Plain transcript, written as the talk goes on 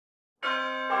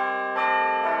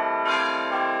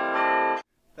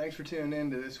Thanks for tuning in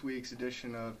to this week's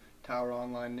edition of Tower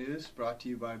Online News, brought to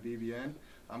you by BBN.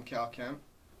 I'm Cal Kemp.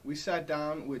 We sat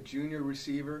down with junior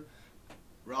receiver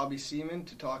Robbie Seaman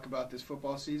to talk about this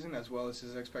football season as well as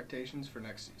his expectations for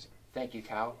next season. Thank you,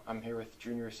 Cal. I'm here with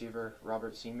junior receiver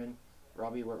Robert Seaman.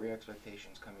 Robbie, what were your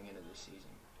expectations coming into this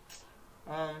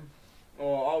season?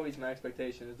 Well, always my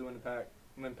expectation is to win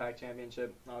the Pac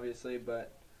championship, obviously,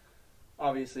 but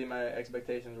obviously my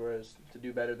expectations were to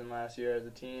do better than last year as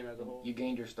a team, as a whole. You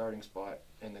gained your starting spot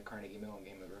in the Carnegie Mellon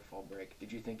game over fall break.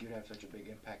 Did you think you'd have such a big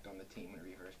impact on the team whenever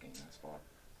you first gained that spot?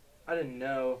 I didn't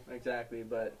know exactly,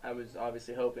 but I was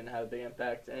obviously hoping to have a big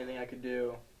impact. Anything I could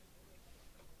do,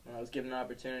 when I was given an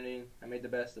opportunity, I made the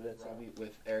best of it. So. Robbie,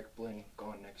 with Eric Blinn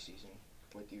gone next season,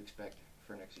 what do you expect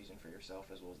for next season for yourself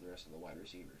as well as the rest of the wide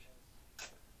receivers?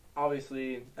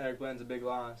 Obviously, Eric Blinn's a big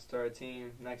loss to our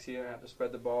team. Next year, I have to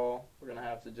spread the ball. We're going to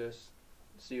have to just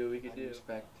see what we can do.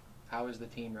 How is the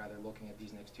team looking at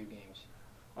these next two games?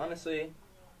 Honestly,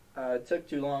 it took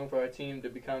too long for our team to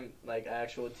become like an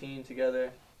actual team together.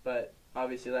 But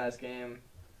obviously, last game,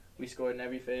 we scored in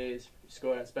every phase. We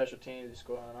scored on special teams. We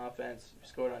scored on offense. We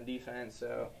scored on defense.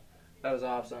 So that was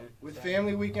awesome. With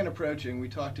Family Weekend approaching, we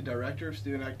talked to Director of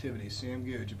Student Activities, Sam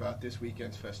Googe, about this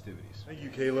weekend's festivities. Thank you,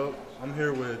 Caleb. I'm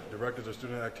here with Director of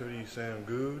Student Activities, Sam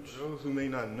Googe. For those who may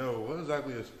not know, what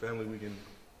exactly is Family Weekend?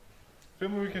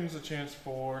 Family Weekend is a chance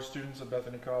for students at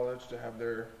Bethany College to have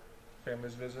their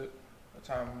families visit, a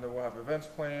time that we'll have events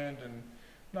planned and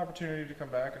an opportunity to come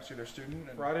back and see their student.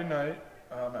 And Friday night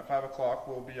at 5 o'clock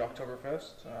will be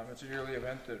Oktoberfest. It's a yearly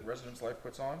event that Residence Life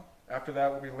puts on. After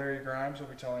that will be Larry Grimes, who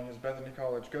will be telling his Bethany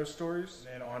College ghost stories.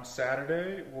 And on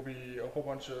Saturday will be a whole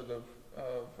bunch of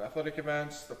athletic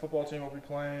events. The football team will be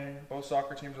playing, both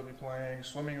soccer teams will be playing,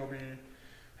 swimming will be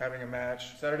having a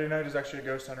match. Saturday night is actually a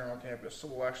ghost hunter on campus, so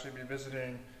we'll actually be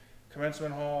visiting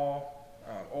Commencement Hall,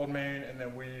 Old Main, and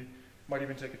then we might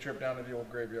even take a trip down to the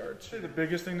old graveyard. I'd say the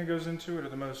biggest thing that goes into it, or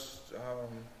the most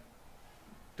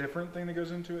different thing that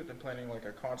goes into it than planning like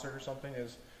a concert or something,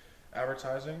 is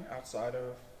advertising outside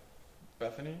of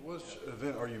Bethany. Which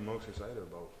event are you most excited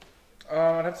about?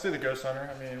 I'd have to say the Ghost Hunter.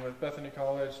 I mean, with Bethany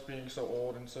College being so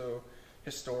old and so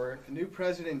historic. With the new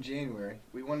president in January,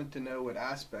 we wanted to know what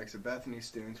aspects of Bethany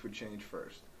students would change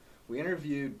first. We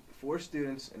interviewed 4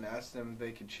 students and asked them if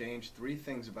they could change 3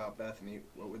 things about Bethany.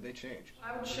 What would they change?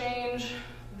 I would change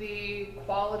the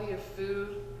quality of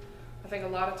food. I think a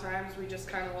lot of times we just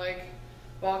kind of like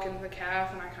walk into the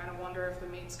caf and I kind of wonder if the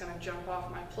meat's going to jump off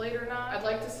my plate or not. I'd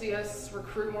like to see us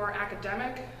recruit more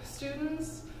academic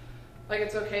students. Like,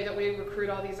 it's okay that we recruit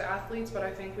all these athletes, but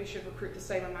I think we should recruit the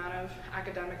same amount of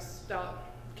academics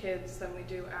kids than we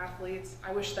do athletes.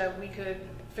 I wish that we could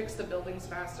fix the buildings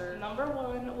faster. Number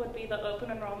 1 would be the open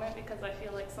enrollment, because I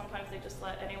feel like sometimes they just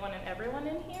let anyone and everyone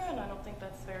in here, and I don't think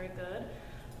that's very good.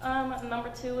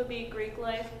 Number 2 would be Greek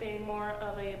life being more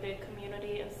of a big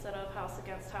community instead of house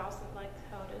against house, like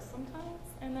how it is sometimes.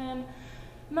 And then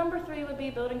number 3 would be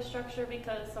building structure,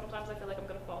 because sometimes I feel like I'm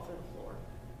going to fall through the floor.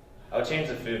 I would change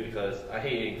the food because I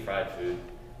hate eating fried food.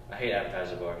 I hate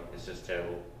appetizer bar. It's just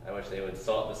terrible. I wish they would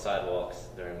salt the sidewalks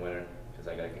during winter because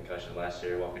I got a concussion last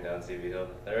year walking down CV Hill.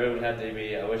 There would have to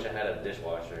be, I wish I had a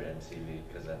dishwasher in CV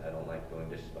because I don't like doing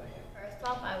dishes by hand. First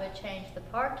off, I would change the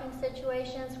parking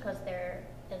situations because there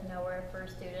is nowhere for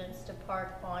students to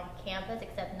park on campus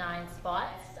except 9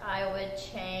 spots. I would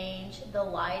change the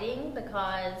lighting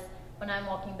because when I'm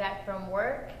walking back from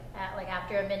work,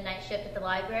 after a midnight shift at the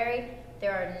library,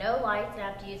 there are no lights. I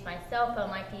have to use my cell phone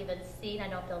to even see, and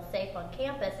I don't feel safe on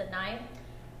campus at night.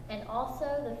 And also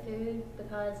the food,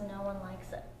 because no one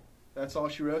likes it. That's all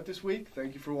she wrote this week.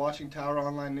 Thank you for watching Tower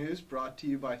Online News, brought to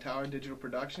you by Tower Digital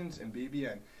Productions and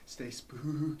BBN. Stay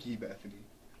spooky, Bethany.